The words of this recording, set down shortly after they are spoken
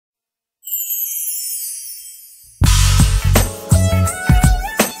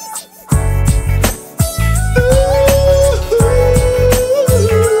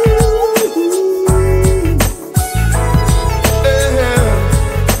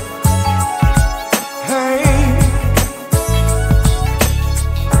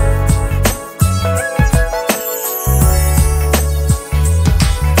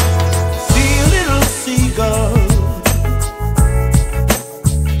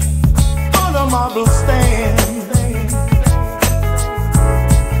marble stand,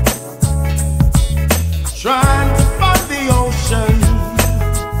 trying to find the ocean,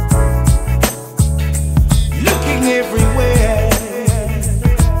 looking everywhere.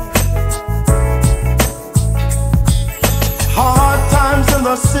 Hard times in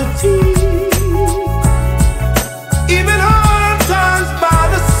the city, even hard times by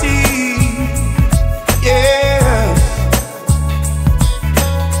the sea. Yeah,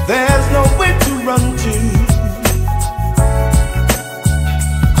 there's nowhere to run to,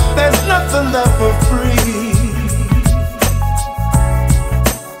 there's nothing there for free.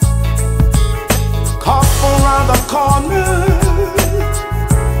 Cough around the corner,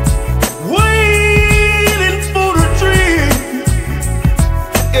 waiting for the dream.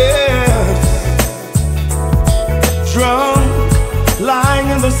 Yes, drunk, lying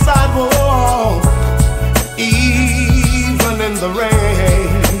in the sidewalk, even in the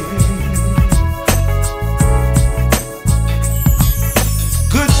rain.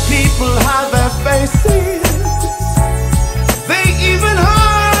 Good people hide their faces, they even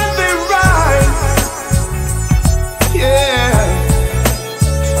hide their rights. Yeah,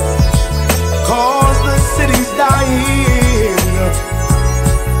 'cause the city's dying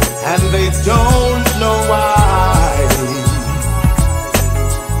and they don't know why.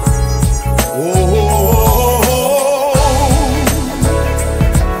 Oh,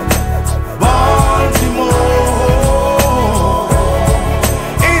 Baltimore,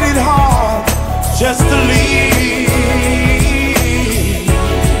 ain't it hard just to leave?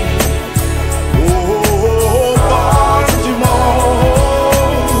 Oh, Baltimore,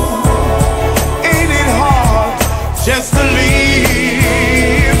 ain't it hard just to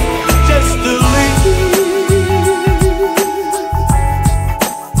leave? Just to leave,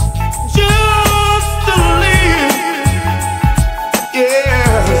 just to leave.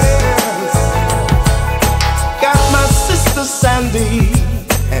 Yes, got my sister Sandy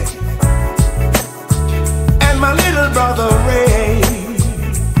and my little brother Ray.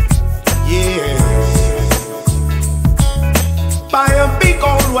 Yes, buy a big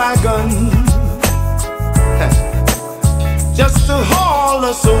old wagon just to haul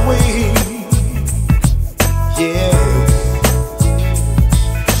us away. Yeah,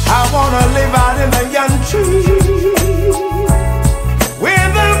 I wanna live out in the country,